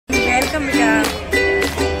Welcome बेटा।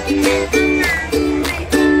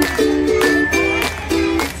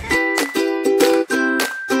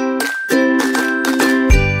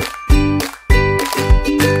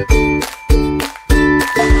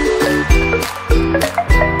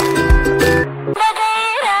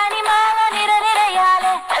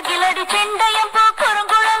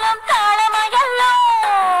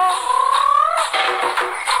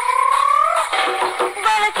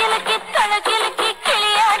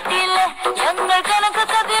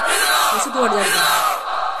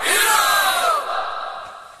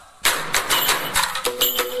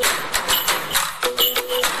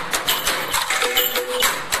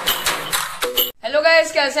 Hello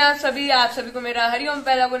guys, कैसे हैं आप सभी को मेरा हरिओम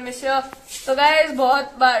पहला गुड मिश्र। तो गाइस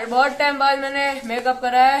बहुत टाइम बाद मैंने मेकअप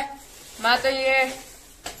करा है। मैं तो ये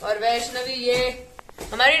और वैष्णवी ये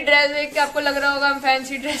हमारी ड्रेस देख के आपको लग रहा होगा हम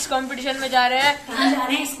फैंसी ड्रेस कंपटीशन में जा रहे हैं। कहाँ जा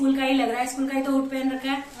रहे हैं? स्कूल का ही लग रहा है। स्कूल का ही तो हुड पहन रखा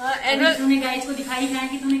है। हाँ, एनुअल तूने गाइस को दिखाई है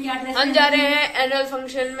कि तूने क्या ड्रेस। हम जा रहे हैं एनुअल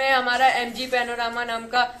फंक्शन में। हमारा M.G. पैनोरामा नाम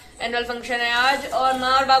का एनुअल फंक्शन है आज। और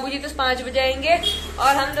माँ और बाबूजी तो 5 बजे आएंगे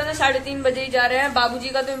और हम दोनों 3:30 बजे ही जा रहे हैं। बाबूजी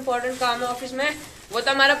का तो इम्पोर्टेंट काम है ऑफिस में, वो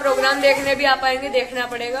तो हमारा प्रोग्राम देखने भी आ पाएंगे, देखना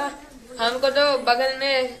पड़ेगा। हमको तो बगल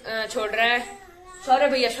में छोड़ रहे हैं, सॉरी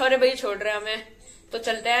भैया छोड़ रहे हैं हमें। तो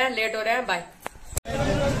चलते हैं, लेट हो रहे हैं, बाय।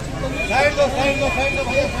 साइड दो भैया, साइड दो।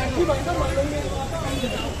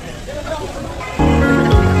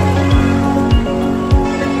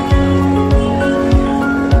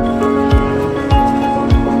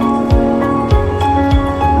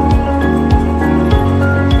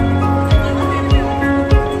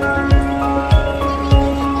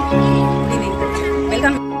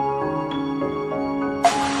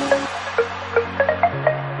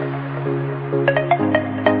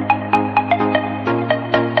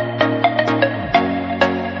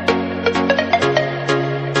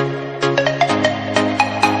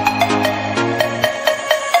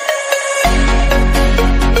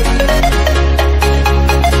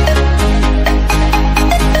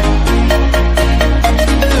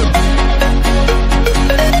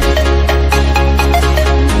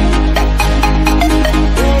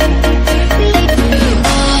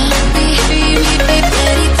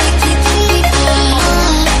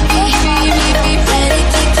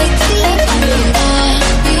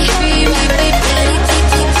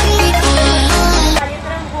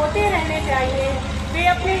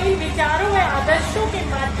 के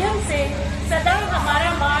माध्यम से सदा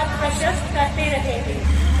हमारा मार्ग प्रशस्त करते रहेंगे।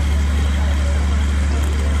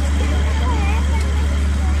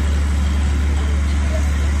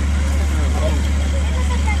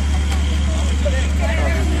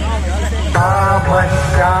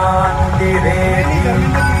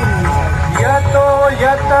 यतो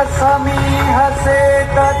यत समीहसे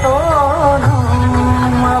ततो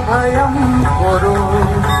अभयं कुरु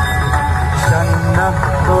शन्नः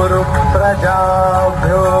कुरु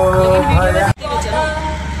प्रजाभ्यो भयम्।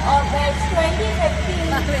 August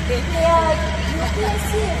 2015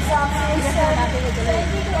 UPSC examination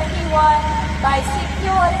 2021 by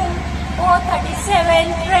securing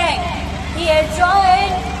 437th rank. He has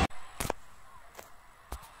joined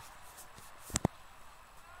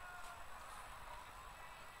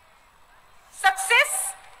Success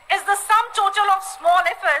is the sum total of small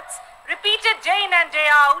efforts repeated day in and day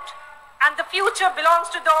out, and the future belongs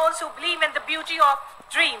to those who believe in the beauty of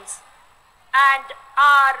dreams. And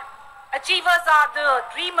our achievers are the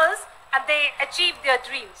dreamers, and they achieve their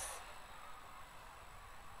dreams.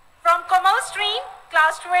 From Commerce Stream,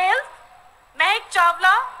 Class 12,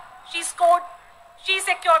 M.G.Public, she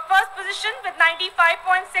secured first position with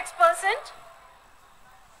 95.6%.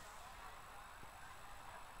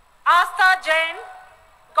 Astha Jain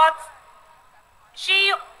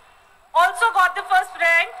she also got the first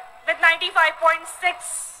rank with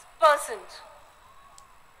 95.6%.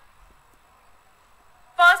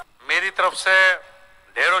 मेरी तरफ से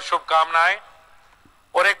ढेरों शुभकामनाएं।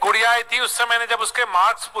 और एक गुड़िया आई थी, उससे मैंने जब उसके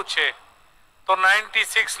मार्क्स पूछे तो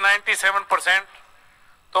 96-97%,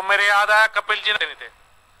 तो मेरे याद आया कपिल जी नहीं थे।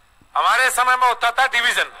 हमारे समय में होता था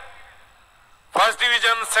division, first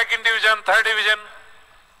division, second division, third division.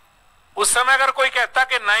 उस समय अगर कोई कहता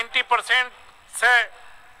कि 90% से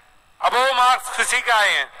अबव मार्क्स किसी के आए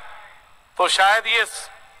हैं तो शायद ये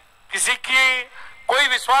किसी की कोई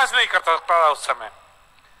विश्वास नहीं कर सकता था उस समय।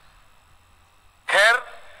 खैर,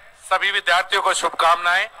 सभी विद्यार्थियों को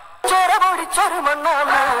शुभकामनाएं।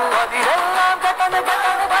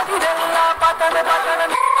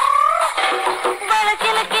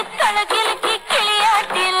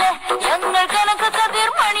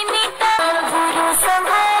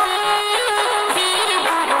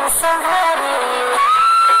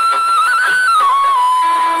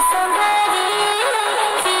 Sangare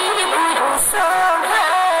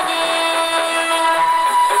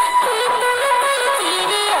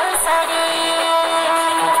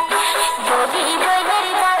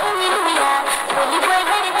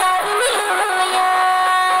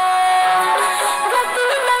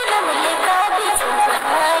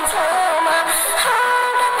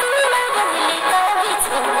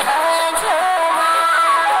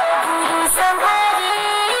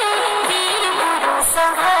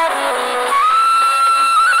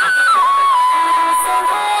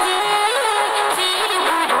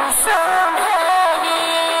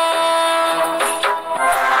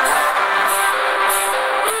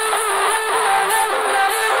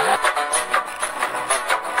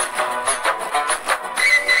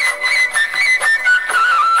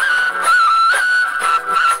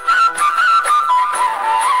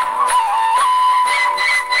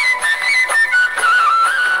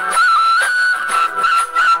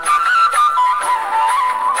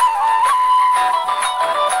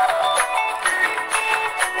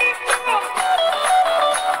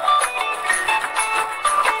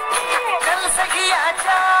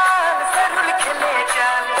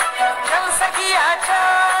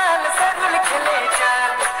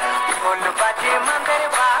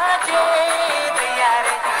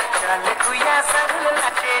चल कुया सरल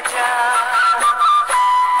नाचे जा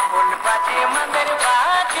बोल बाजे मंदिर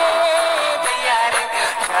बाजे तैयार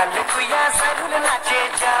चल कुया सरल नाचे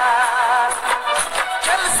जा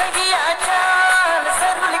चल सगिया चाल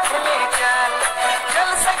सरल खेले चाल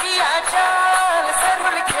चल सगिया चाल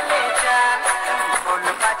सरल खेले चाल बोल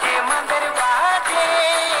बाजे मंदिर बाजे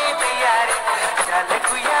तैयार चल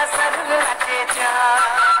कुया सरल नाचे जा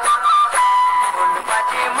बोल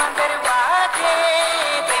बाजे मंदिर बाजे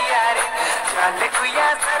तैयार चल कुया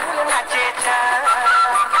सरल नाचे जा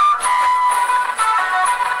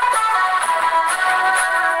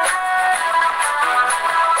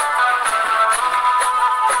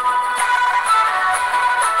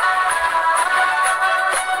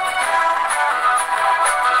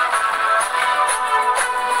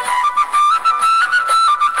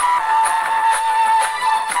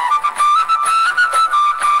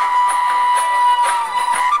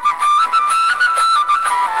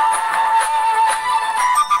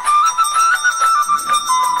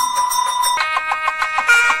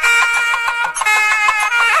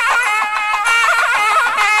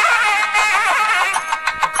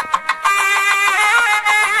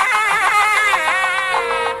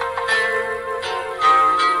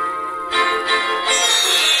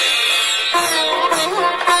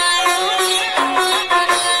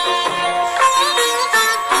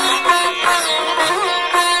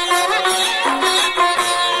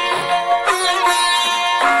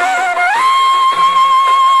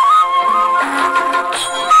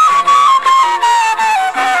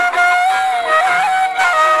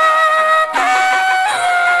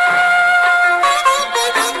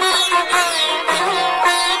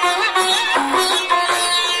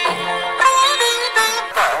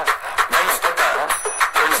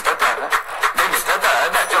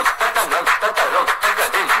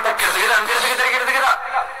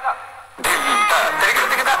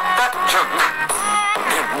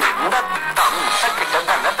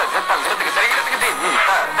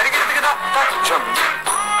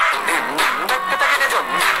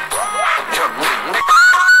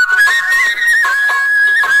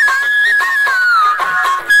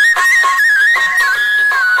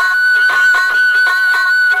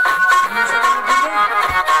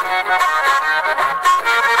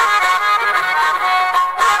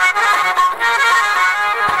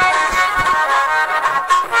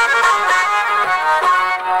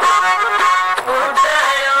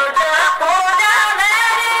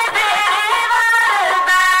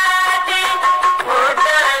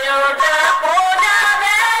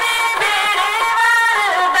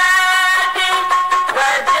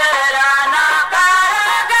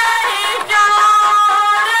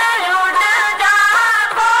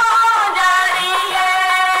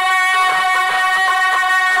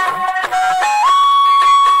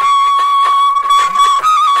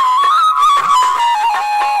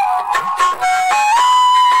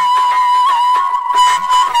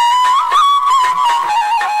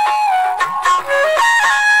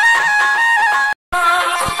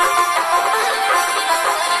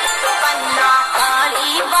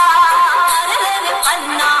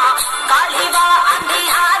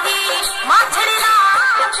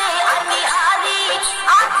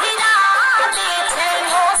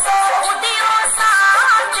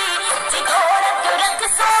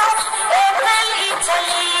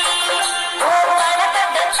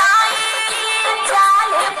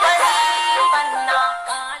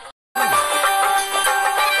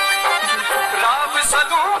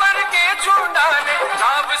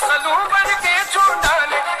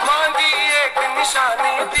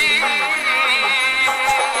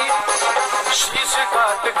शीश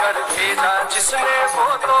काट कर भेजा जिसने वो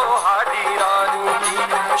तो हाडी रानी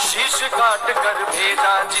की शीश काट कर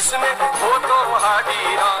भेजा जिसने वो तो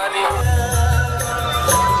हाडी रानी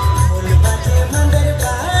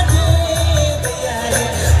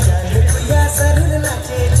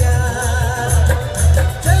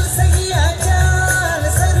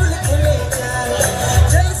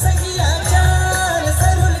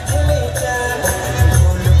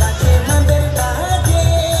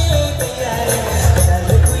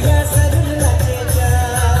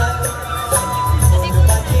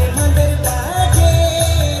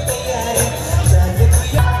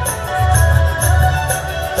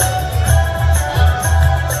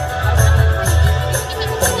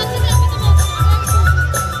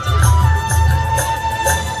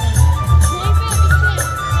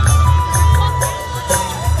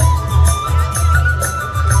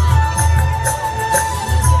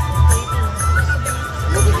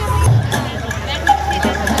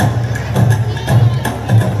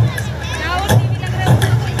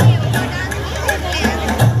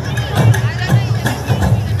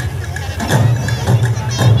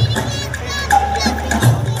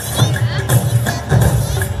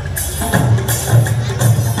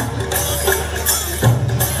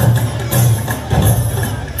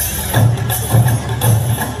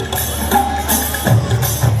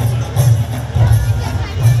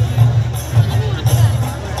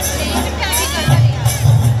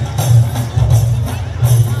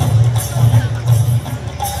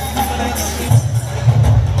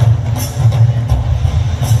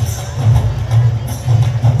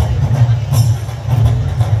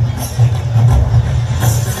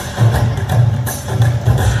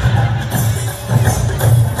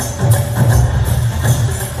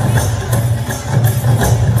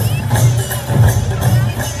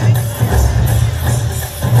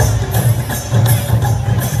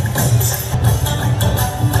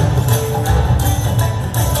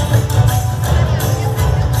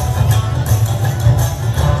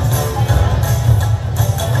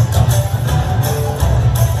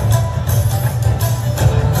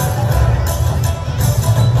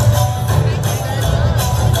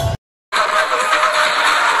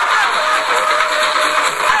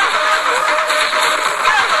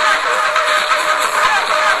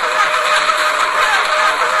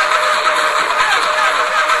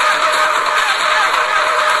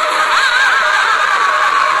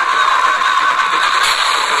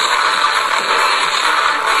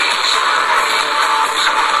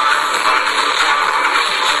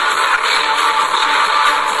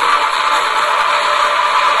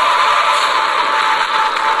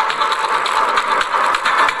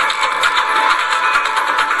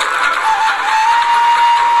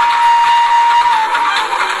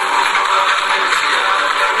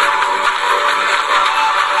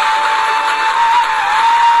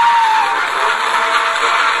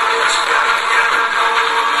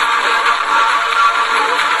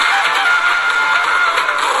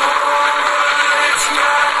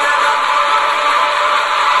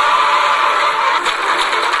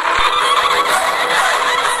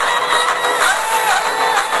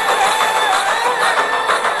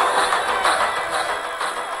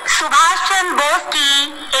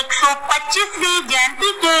 25वीं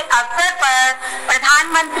जयंती के अवसर पर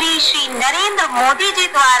प्रधानमंत्री श्री नरेंद्र मोदी जी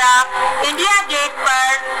द्वारा इंडिया गेट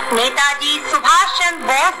पर नेताजी सुभाष चंद्र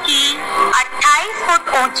बोस की 28 फुट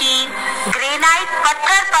ऊंची ग्रेनाइट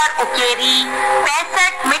पत्थर पर उकेरी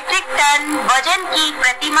 65 मीट्रिक टन वजन की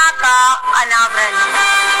प्रतिमा का अनावरण।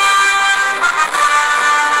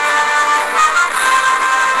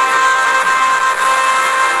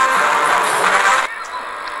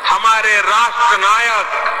 हमारे राष्ट्र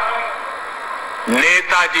नायक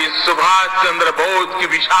नेताजी सुभाष चंद्र बोस की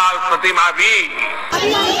विशाल प्रतिमा भी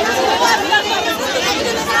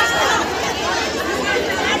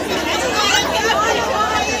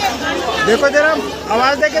देखो जरा,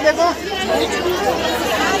 आवाज दे के देखो।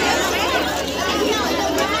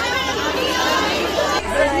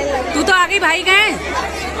 तू तो आ गई भाई, गए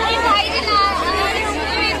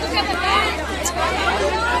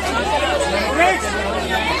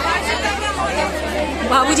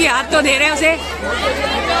बाबूजी हाथ तो दे रहे हैं उसे।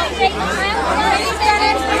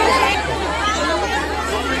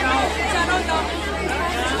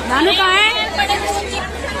 नानू कहाँ है?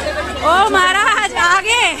 ओ महाराज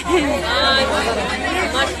आगे।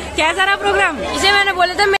 कैसा रहा प्रोग्राम? इसे मैंने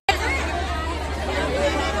बोला था।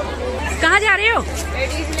 कहाँ जा रहे हो?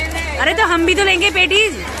 अरे तो हम भी तो लेंगे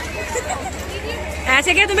पेटीज।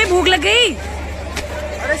 ऐसे क्या तुम्हें भूख लग गई?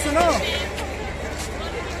 अरे सुनो,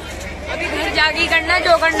 अभी घर जाके करना है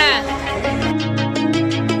जो करना है।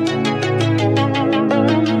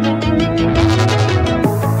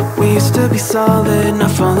 We used to be solid,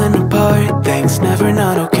 not falling apart. Things never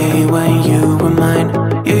not okay when you were mine.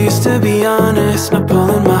 You used to be honest, not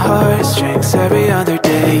pulling my heartstrings. Every other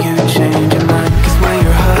day you change your mind. 'Cause when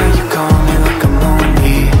you're high, you call me like I'm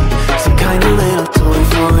lonely. Some kind of little toy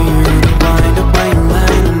for you to wind up when you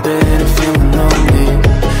lying in bed and feeling lonely.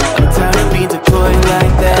 I'm tired of being deployed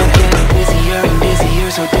like that. Getting busier and busier,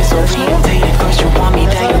 so disorientated. First you want me,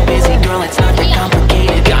 then you're busy. Girl, it's not that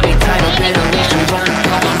complicated. Got me tied up in a relationship.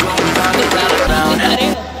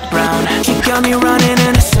 You got me running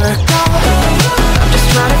in a circle. I'm just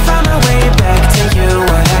trying to find my way back to you.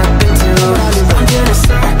 What happened to I'm in a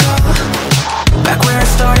circle? Back where I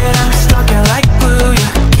started, I'm stuck in like glue. You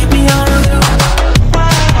keep me on a loop.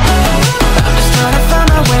 I'm just trying to find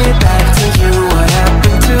my way back to you. What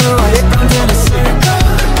happened to I'm in a circle?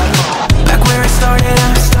 Back where I started,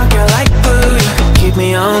 I'm stuck in like glue. You keep me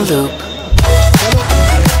on loop.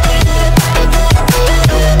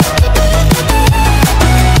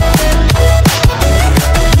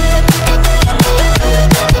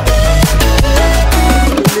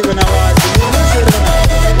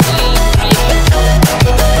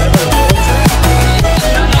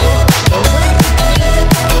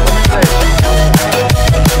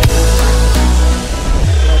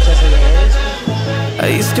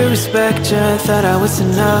 To respect you, thought I was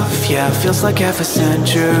enough. Yeah, it feels like half a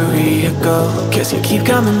century ago. Guess you keep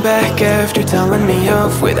coming back after telling me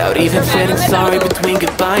off, without even feeling sorry between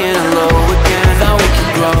goodbye and hello again. Thought we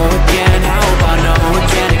could grow again. How about no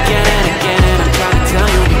again, again and again? I'm trying to tell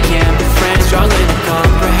you we can't be friends. Struggling to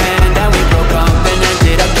comprehend that we broke up and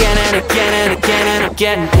ended again and again and again. And I'm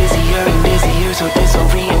getting busier and busier, so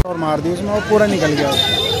disoriented. और मार दी उसमें, वो पूरा निकल गया।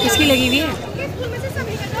 किसकी लगी हुई है?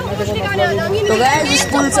 तो गए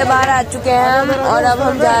स्कूल से बाहर आ चुके हैं हम, और अब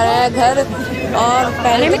हम जा रहे हैं घर। और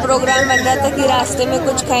पहले भी प्रोग्राम बन रहा था कि रास्ते में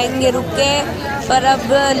कुछ खाएंगे रुक के, पर अब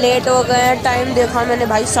लेट हो गए हैं। टाइम देखा मैंने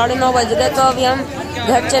भाई 9:30 बज गए, तो अभी हम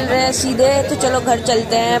घर चल रहे हैं सीधे। तो चलो घर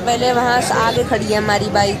चलते हैं। पहले वहाँ से आगे खड़ी है हमारी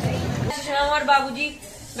बाइक। आशीष मामा और बाबूजी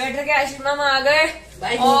बैठ के आशीष मामा आ गए,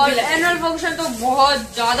 और एनुअल फंक्शन तो बहुत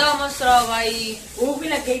ज्यादा मस्त रहा भाई। भूख भी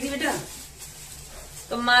लग गई थी बेटा।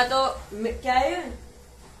 तो माँ तो क्या है,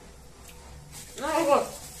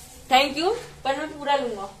 थैंक यू, पर मैं पूरा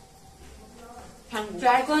लूंगा।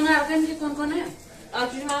 चाय कौन है? अर्गन जी कौन कौन है?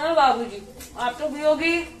 आशीष मामा बाबूजी। आप तो भी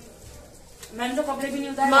होगी। मैंने तो कपड़े भी नहीं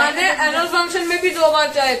उतारे। माँ ने एनुअल फंक्शन में भी 2 बार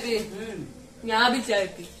चाय पी, यहाँ भी चाय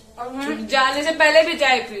पी, जाने से पहले भी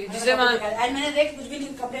चाय पी, जिसे माँ आज मैंने देख कुछ भी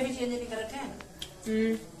नहीं, कपड़े भी चेंज नहीं कर रखे हैं।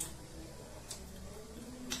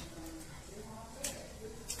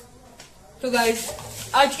 तो गाइस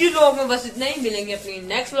आज की व्लॉग में बस इतना ही। मिलेंगे अपनी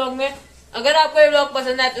नेक्स्ट व्लॉग में। अगर आपको ये व्लॉग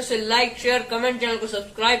पसंद आए तो उसे लाइक शेयर कमेंट, चैनल को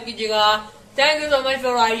सब्सक्राइब कीजिएगा। Thank you so much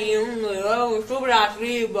for watching. शुभ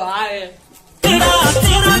रात्रि, बाय।